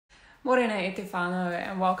Mōrena e te whānau,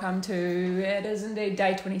 and welcome to, it is indeed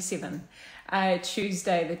day 27,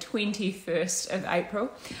 Tuesday the 21st of April.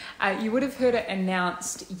 You would have heard it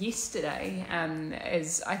announced yesterday,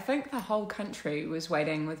 as I think the whole country was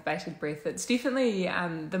waiting with bated breath. It's definitely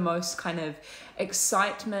the most kind of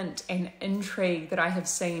excitement and intrigue that I have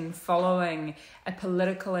seen following a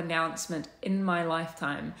political announcement in my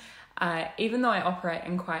lifetime. Even though I operate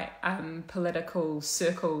in quite political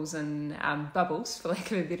circles and bubbles, for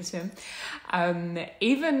lack of a better term,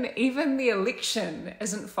 even the election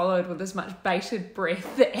isn't followed with as much bated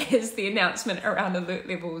breath as the announcement around alert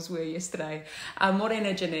levels were yesterday.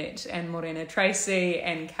 Mōrena Jeanette and Mōrena Tracy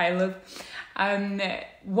and Caleb.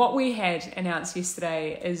 What we had announced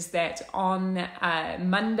yesterday is that on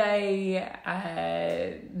Monday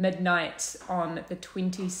midnight on the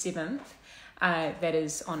 27th, that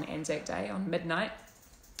is on Anzac Day, on midnight,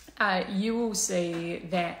 you will see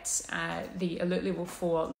that the alert level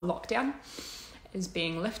 4 lockdown is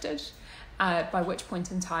being lifted, by which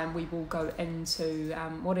point in time we will go into,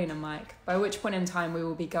 Mōrena Mike, by which point in time we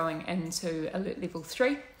will be going into alert level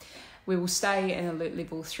 3. We will stay in alert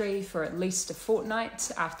level 3 for at least a fortnight,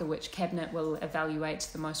 after which Cabinet will evaluate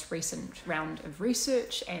the most recent round of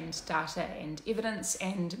research and data and evidence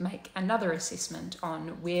and make another assessment on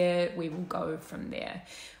where we will go from there.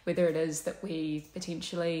 Whether it is that we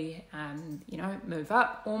potentially, move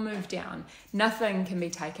up or move down. Nothing can be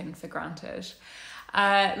taken for granted.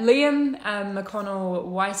 Liam McConnell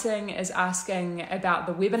Whiting is asking about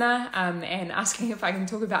the webinar and asking if I can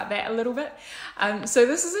talk about that a little bit. So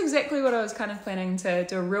this is exactly what I was kind of planning to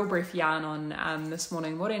do a real brief yarn on this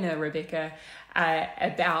morning. Mōrena Rebecca,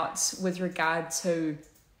 about with regard to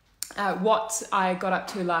what I got up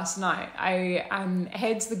to last night. I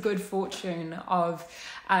had the good fortune of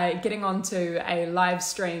getting onto a live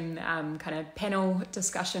stream kind of panel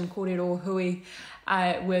discussion, kōrero hui,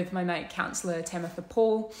 with my mate Councillor Tamitha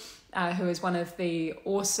Paul, who is one of the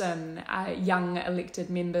awesome young elected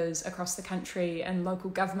members across the country and local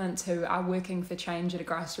government who are working for change at a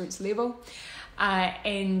grassroots level.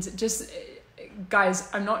 And just, guys,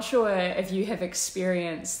 I'm not sure if you have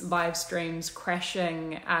experienced live streams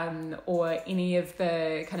crashing or any of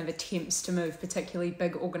the kind of attempts to move particularly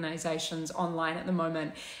big organisations online at the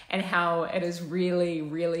moment, and how it is really,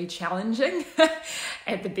 really challenging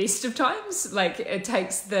at the best of times. Like, it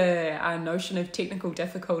takes the notion of technical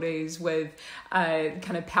difficulties with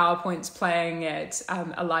kind of PowerPoints playing at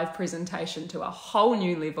a live presentation to a whole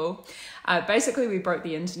new level. Basically, we broke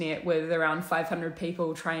the internet with around 500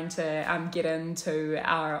 people trying to get into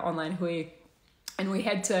our online hui, and we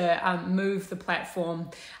had to move the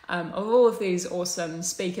platform of all of these awesome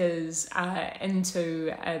speakers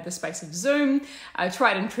into the space of Zoom.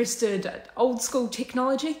 Tried and trusted old school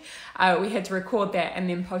technology. We had to record that and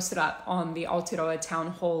then post it up on the Aotearoa Town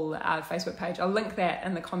Hall Facebook page. I'll link that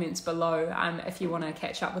in the comments below if you want to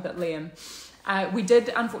catch up with it, Liam. We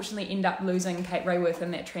did unfortunately end up losing Kate Rayworth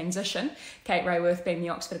in that transition. Kate Rayworth being the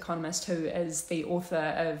Oxford economist who is the author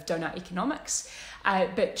of Donut Economics.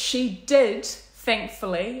 But she did,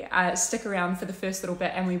 thankfully, stick around for the first little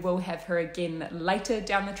bit, and we will have her again later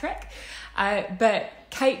down the track. But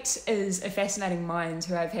Kate is a fascinating mind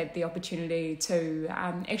who I've had the opportunity to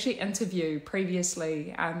actually interview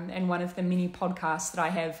previously in one of the many podcasts that I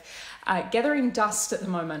have gathering dust at the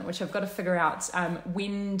moment, which I've got to figure out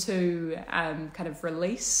when to kind of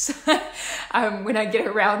release when I get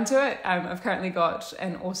around to it. I've currently got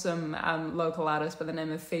an awesome local artist by the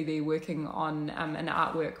name of Phoebe working on an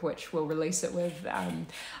artwork which we'll release it with.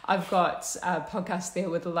 I've got a podcast there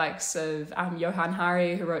with the likes of Johan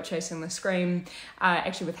Hari, who wrote Chasing the Scream,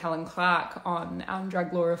 actually with Helen Clark on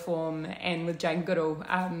drug law reform, and with Jane Goodall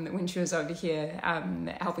when she was over here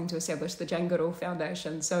helping to establish the Jane Goodall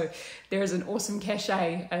Foundation. So there is an awesome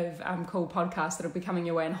cachet of cool podcasts that will be coming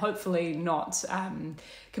your way, and hopefully not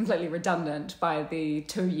completely redundant by the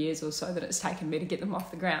 2 years or so that it's taken me to get them off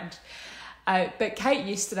the ground. But Kate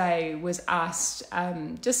yesterday was asked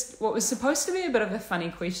just what was supposed to be a bit of a funny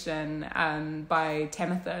question by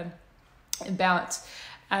Tamitha about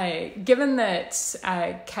given that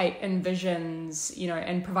Kate envisions,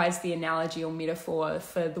 and provides the analogy or metaphor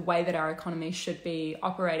for the way that our economy should be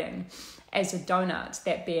operating as a donut,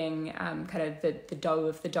 that being kind of the dough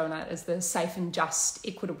of the donut is the safe and just,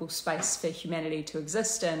 equitable space for humanity to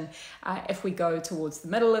exist in. If we go towards the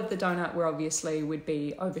middle of the donut, where obviously we'd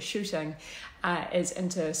be overshooting, is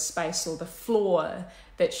into space or the floor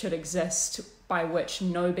that should exist, by which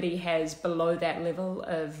nobody has below that level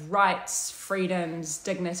of rights, freedoms,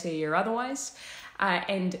 dignity or otherwise.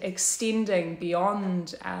 and extending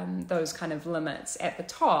beyond those kind of limits at the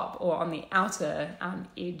top or on the outer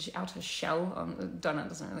edge, outer shell. Donut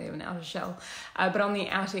doesn't really have an outer shell, but on the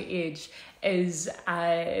outer edge is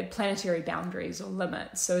planetary boundaries or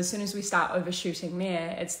limits. So as soon as we start overshooting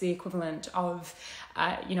there, it's the equivalent of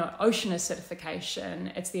ocean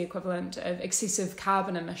acidification, it's the equivalent of excessive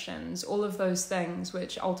carbon emissions, all of those things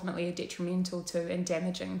which ultimately are detrimental to and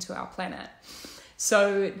damaging to our planet.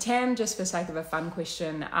 So Tam, just for sake of a fun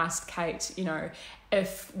question, asked Kate,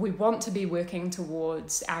 if we want to be working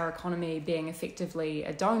towards our economy being effectively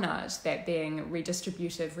a donut, that being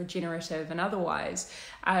redistributive, regenerative, and otherwise,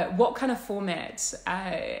 what kind of format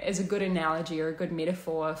is a good analogy or a good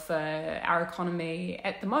metaphor for our economy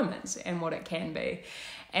at the moment and what it can be?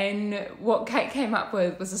 And what Kate came up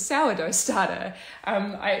with was a sourdough starter.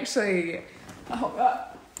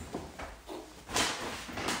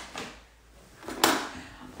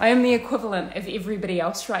 I am the equivalent of everybody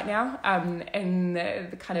else right now in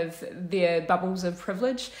the kind of their bubbles of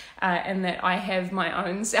privilege, and that I have my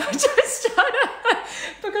own sourdough starter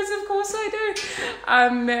because of course I do.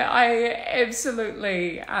 I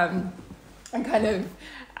absolutely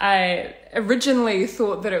I originally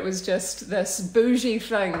thought that it was just this bougie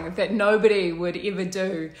thing that nobody would ever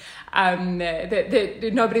do, that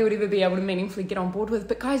nobody would ever be able to meaningfully get on board with.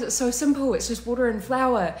 But guys, it's so simple. It's just water and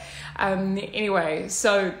flour. Anyway,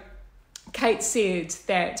 so Kate said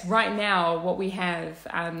that right now what we have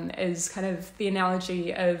is kind of the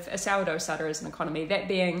analogy of a sourdough starter as an economy, that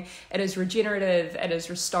being it is regenerative, it is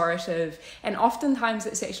restorative, and oftentimes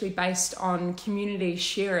it's actually based on community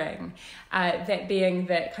sharing, that being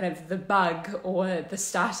that kind of the bug or the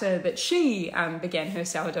starter that she began her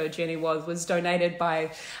sourdough journey was donated by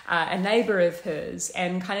a neighbour of hers,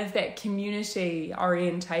 and kind of that community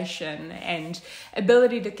orientation and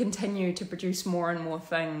ability to continue to produce more and more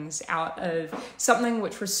things out of something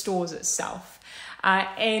which restores itself.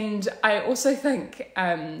 And I also think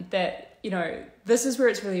that, this is where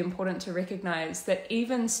it's really important to recognise that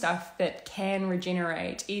even stuff that can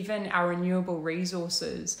regenerate, even our renewable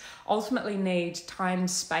resources, ultimately need time,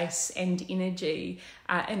 space and energy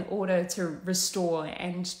in order to restore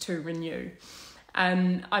and to renew.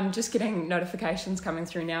 I'm just getting notifications coming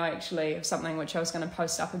through now actually of something which I was going to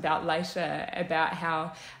post up about later, about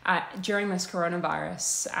how during this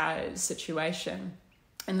coronavirus situation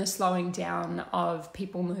and the slowing down of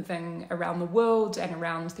people moving around the world and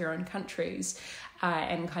around their own countries,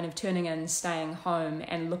 and kind of turning in, staying home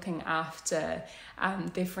and looking after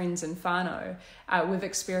their friends and whānau, we've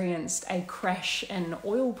experienced a crash in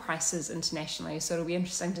oil prices internationally, so it'll be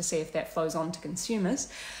interesting to see if that flows on to consumers.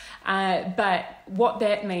 But what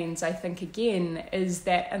that means, I think, again, is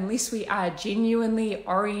that unless we are genuinely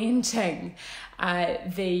orienting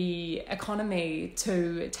the economy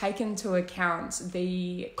to take into account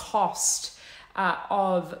the cost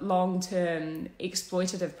of long-term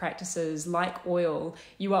exploitative practices like oil,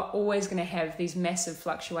 you are always going to have these massive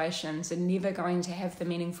fluctuations and never going to have the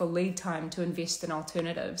meaningful lead time to invest in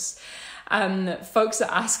alternatives. Folks are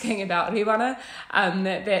asking about riwana.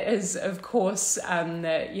 That is, of course,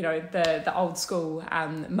 the old school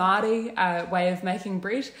Māori way of making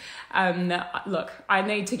bread. Look, I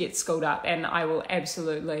need to get schooled up, and I will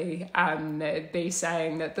absolutely be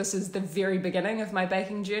saying that this is the very beginning of my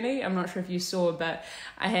baking journey. I'm not sure if you saw, but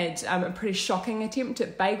I had a pretty shocking attempt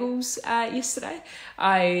at bagels yesterday.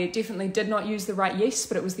 I definitely did not use the right yeast,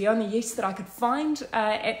 but it was the only yeast that I could find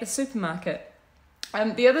at the supermarket.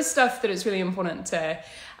 The other stuff that is really important to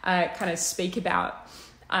kind of speak about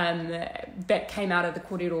that came out of the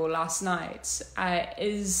kōrero last night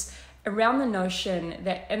is around the notion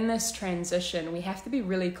that in this transition we have to be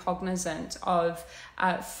really cognizant of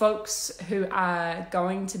folks who are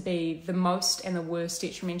going to be the most and the worst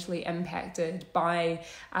detrimentally impacted by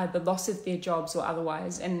the loss of their jobs or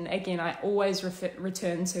otherwise. And again, I always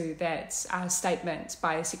return to that statement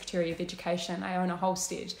by Secretary of Education, Iona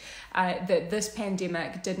Holstead, that this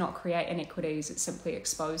pandemic did not create inequities, it simply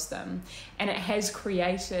exposed them. And it has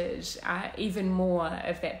created even more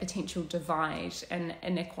of that potential divide and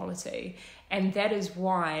inequality. And that is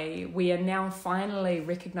why we are now finally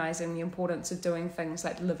recognising the importance of doing things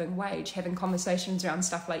like the living wage, having conversations around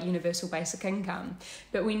stuff like universal basic income.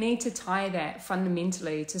 But we need to tie that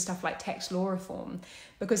fundamentally to stuff like tax law reform,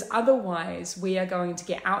 because otherwise we are going to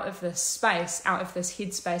get out of this space, out of this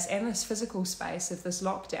headspace and this physical space of this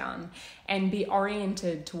lockdown, and be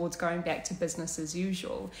oriented towards going back to business as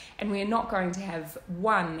usual. And we are not going to have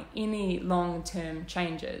any long-term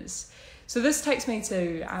changes. So this takes me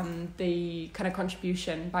to the kind of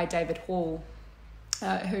contribution by David Hall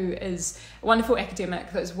who is a wonderful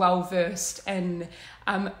academic that's well versed in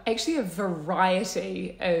actually a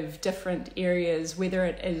variety of different areas, whether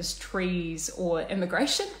it is trees or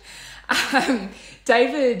immigration.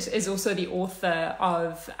 David is also the author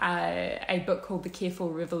of a book called The Careful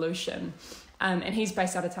Revolution. And he's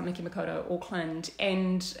based out of Tamaki Makaurau, Auckland.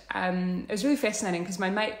 And it was really fascinating because my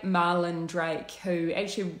mate Marlon Drake, who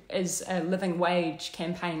actually is a living wage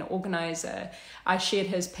campaign organiser, I shared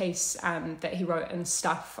his piece that he wrote in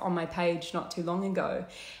Stuff on my page not too long ago.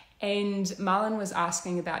 And Marlon was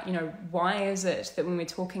asking about, why is it that when we're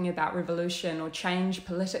talking about revolution or change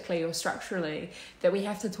politically or structurally, that we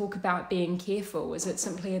have to talk about being careful? Is it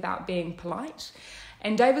simply about being polite?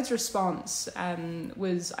 And David's response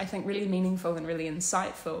was, I think, really meaningful and really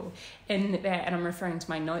insightful in that, and I'm referring to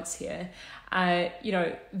my notes here,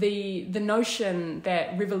 the notion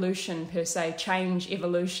that revolution per se, change,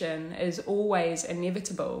 evolution, is always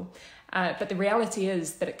inevitable, but the reality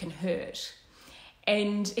is that it can hurt.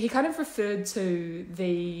 And he kind of referred to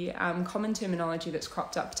the common terminology that's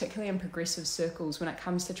cropped up, particularly in progressive circles, when it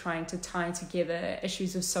comes to trying to tie together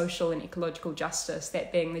issues of social and ecological justice,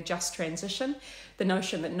 that being the just transition, the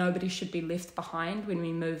notion that nobody should be left behind when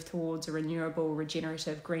we move towards a renewable,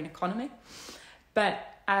 regenerative, green economy. But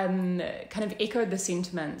kind of echoed the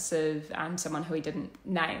sentiments of someone who he didn't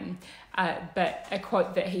name, but a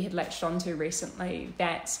quote that he had latched onto recently,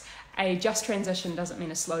 that a just transition doesn't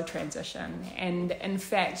mean a slow transition. And in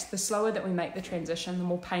fact, the slower that we make the transition, the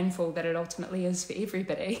more painful that it ultimately is for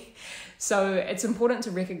everybody. So it's important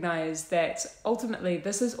to recognise that ultimately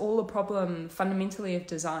this is all a problem fundamentally of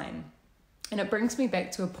design. And it brings me back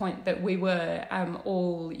to a point that we were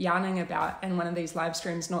all yarning about in one of these live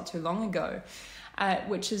streams not too long ago,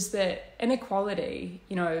 which is that inequality,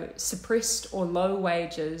 suppressed or low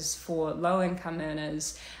wages for low income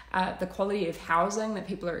earners, the quality of housing that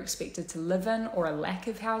people are expected to live in or a lack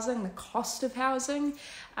of housing, the cost of housing,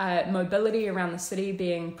 mobility around the city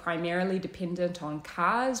being primarily dependent on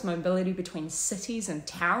cars, mobility between cities and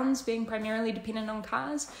towns being primarily dependent on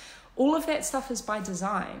cars, all of that stuff is by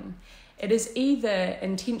design. It is either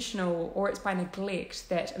intentional or it's by neglect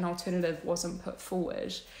that an alternative wasn't put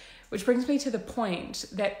forward. Which brings me to the point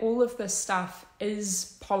that all of this stuff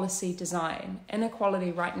is policy design.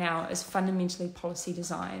 Inequality right now is fundamentally policy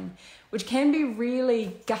design, which can be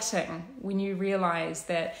really gutting when you realise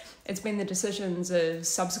that it's been the decisions of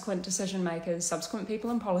subsequent decision makers, subsequent people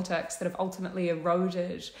in politics that have ultimately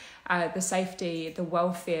eroded the safety, the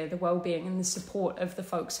welfare, the well-being and the support of the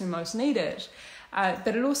folks who most need it.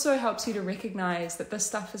 But it also helps you to recognise that this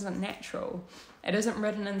stuff isn't natural. It isn't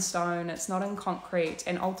written in stone, it's not in concrete,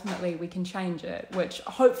 and ultimately we can change it, which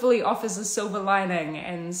hopefully offers a silver lining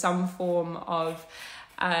and some form of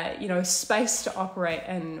space to operate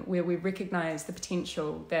in where we recognise the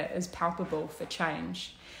potential that is palpable for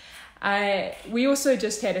change. We also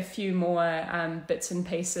just had a few more bits and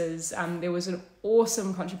pieces. There was an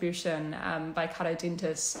awesome contribution by Kara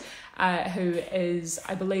Dentis, who is,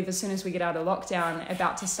 I believe, as soon as we get out of lockdown,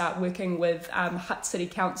 about to start working with Hutt City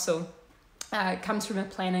Council. Comes from a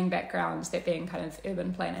planning background, that being kind of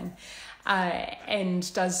urban planning,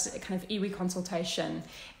 and does kind of iwi consultation.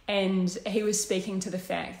 And he was speaking to the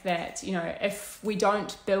fact that, if we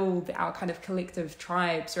don't build our kind of collective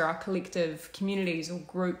tribes or our collective communities or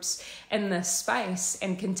groups in this space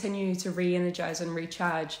and continue to re-energise and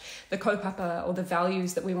recharge the kaupapa or the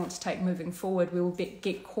values that we want to take moving forward, we will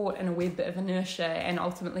get caught in a web of inertia and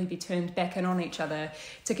ultimately be turned back in on each other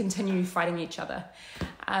to continue fighting each other.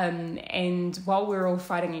 And while we're all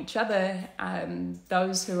fighting each other,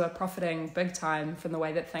 those who are profiting big time from the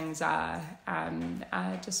way that things are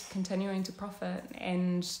just continuing to profit,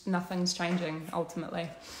 and nothing's changing ultimately.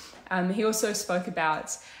 He also spoke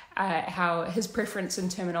about how his preference in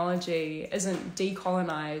terminology isn't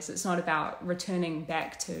decolonize. It's not about returning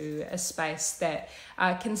back to a space that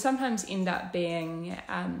can sometimes end up being,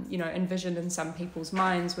 envisioned in some people's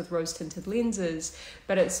minds with rose-tinted lenses,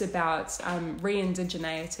 but it's about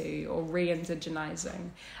re-indigeneity or re-indigenizing.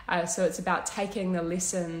 So it's about taking the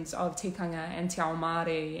lessons of tikanga and te ao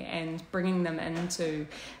Māori and bringing them into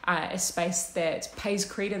a space that pays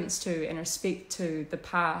credence to and respect to the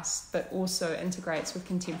past, but also integrates with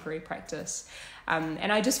contemporary practice.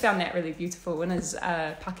 And I just found that really beautiful. And as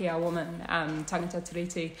a Pākehā woman, tangata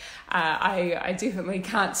tiriti, I definitely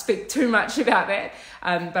can't speak too much about that,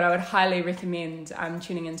 but I would highly recommend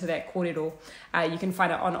tuning into that kōrero. You can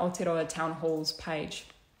find it on Aotearoa Town Hall's page.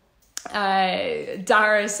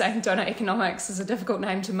 Dara is saying donut economics is a difficult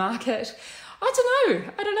name to market. I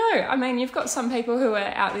don't know. I mean, you've got some people who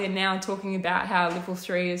are out there now talking about how level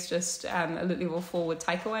 3 is just alert level 4 with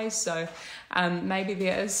takeaways. So maybe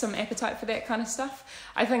there is some appetite for that kind of stuff.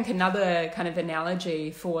 I think another kind of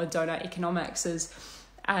analogy for donut economics is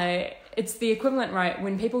it's the equivalent, right,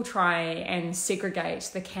 when people try and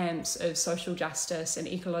segregate the camps of social justice and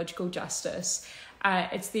ecological justice.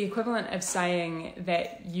 It's the equivalent of saying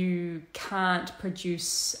that you can't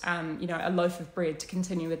produce, a loaf of bread, to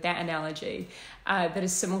continue with that analogy, that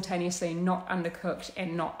is simultaneously not undercooked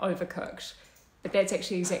and not overcooked. But that's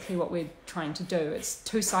actually exactly what we're trying to do. It's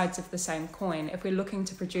two sides of the same coin. If we're looking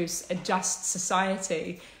to produce a just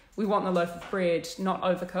society, we want the loaf of bread not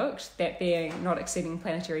overcooked, that being not exceeding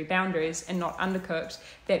planetary boundaries, and not undercooked,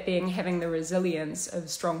 that being having the resilience of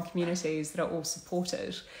strong communities that are all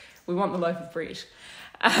supported. We want the loaf of bread.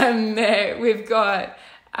 We've got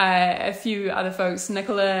a few other folks.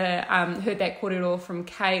 Nicola heard that kōrero from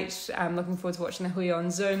Kate. Looking forward to watching the hui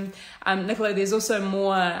on Zoom. Nicola, there's also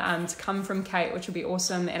more to come from Kate, which will be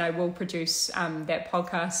awesome, and I will produce that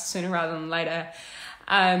podcast sooner rather than later.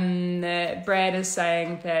 Brad is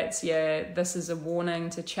saying that, this is a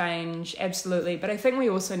warning to change. Absolutely. But I think we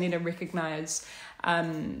also need to recognise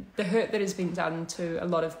the hurt that has been done to a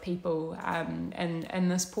lot of people in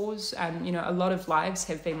this pause. A lot of lives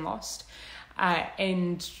have been lost,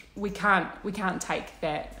 and we can't take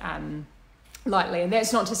that lightly. And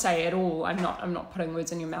that's not to say at all, I'm not putting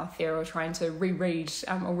words in your mouth there or trying to reread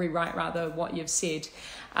or rewrite rather what you've said,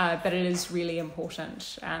 but it is really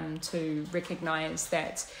important to recognise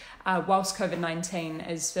that whilst COVID-19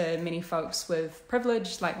 is for many folks with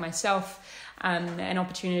privilege like myself, an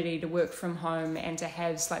opportunity to work from home and to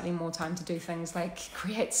have slightly more time to do things like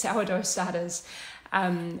create sourdough starters,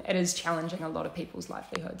 it is challenging a lot of people's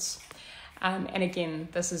livelihoods. And again,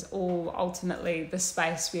 this is all ultimately the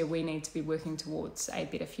space where we need to be working towards a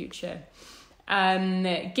better future.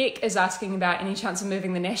 Geek is asking about any chance of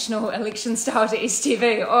moving the national election style to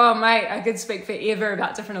STV. Oh mate, I could speak forever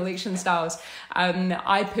about different election styles.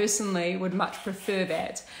 I personally would much prefer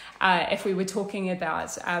that if we were talking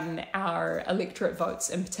about our electorate votes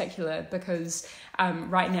in particular, because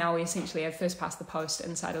right now we essentially have first past the post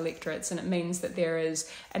inside electorates, and it means that there is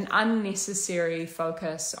an unnecessary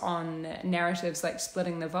focus on narratives like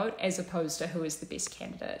splitting the vote as opposed to who is the best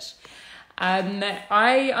candidate.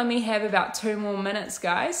 I only have about 2 more minutes,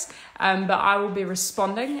 guys, but I will be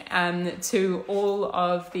responding to all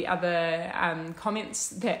of the other comments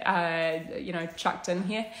that are chucked in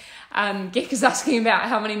here. Geek is asking about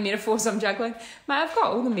how many metaphors I'm juggling. Mate, I've got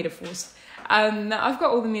all the metaphors. I've got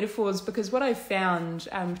all the metaphors because what I've found,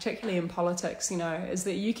 particularly in politics, is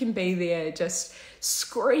that you can be there just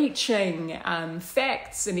screeching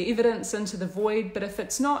facts and evidence into the void, but if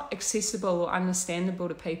it's not accessible or understandable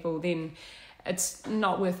to people, then it's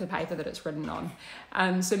not worth the paper that it's written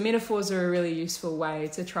on. So metaphors are a really useful way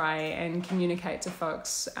to try and communicate to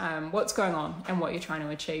folks what's going on and what you're trying to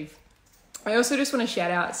achieve. I also just want to shout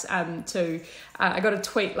out to, I got a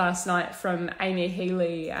tweet last night from Amy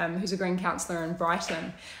Healy, who's a Green councillor in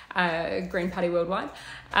Brighton, Green Party Worldwide,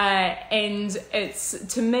 and it's,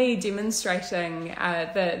 to me, demonstrating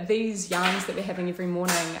that these yarns that we're having every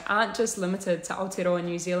morning aren't just limited to Aotearoa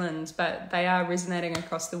New Zealand, but they are resonating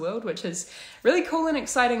across the world, which is a really cool and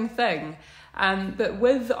exciting thing. But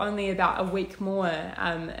with only about a week more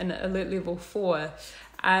in alert level 4,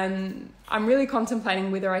 I'm really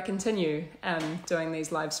contemplating whether I continue doing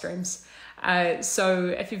these live streams. So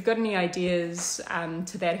if you've got any ideas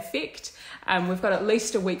to that effect, we've got at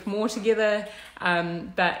least a week more together.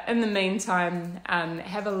 But in the meantime,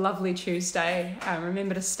 have a lovely Tuesday.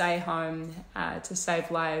 Remember to stay home, to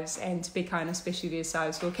save lives, and to be kind, especially to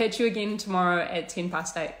yourselves. We'll catch you again tomorrow at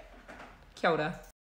 8:10. Kia ora.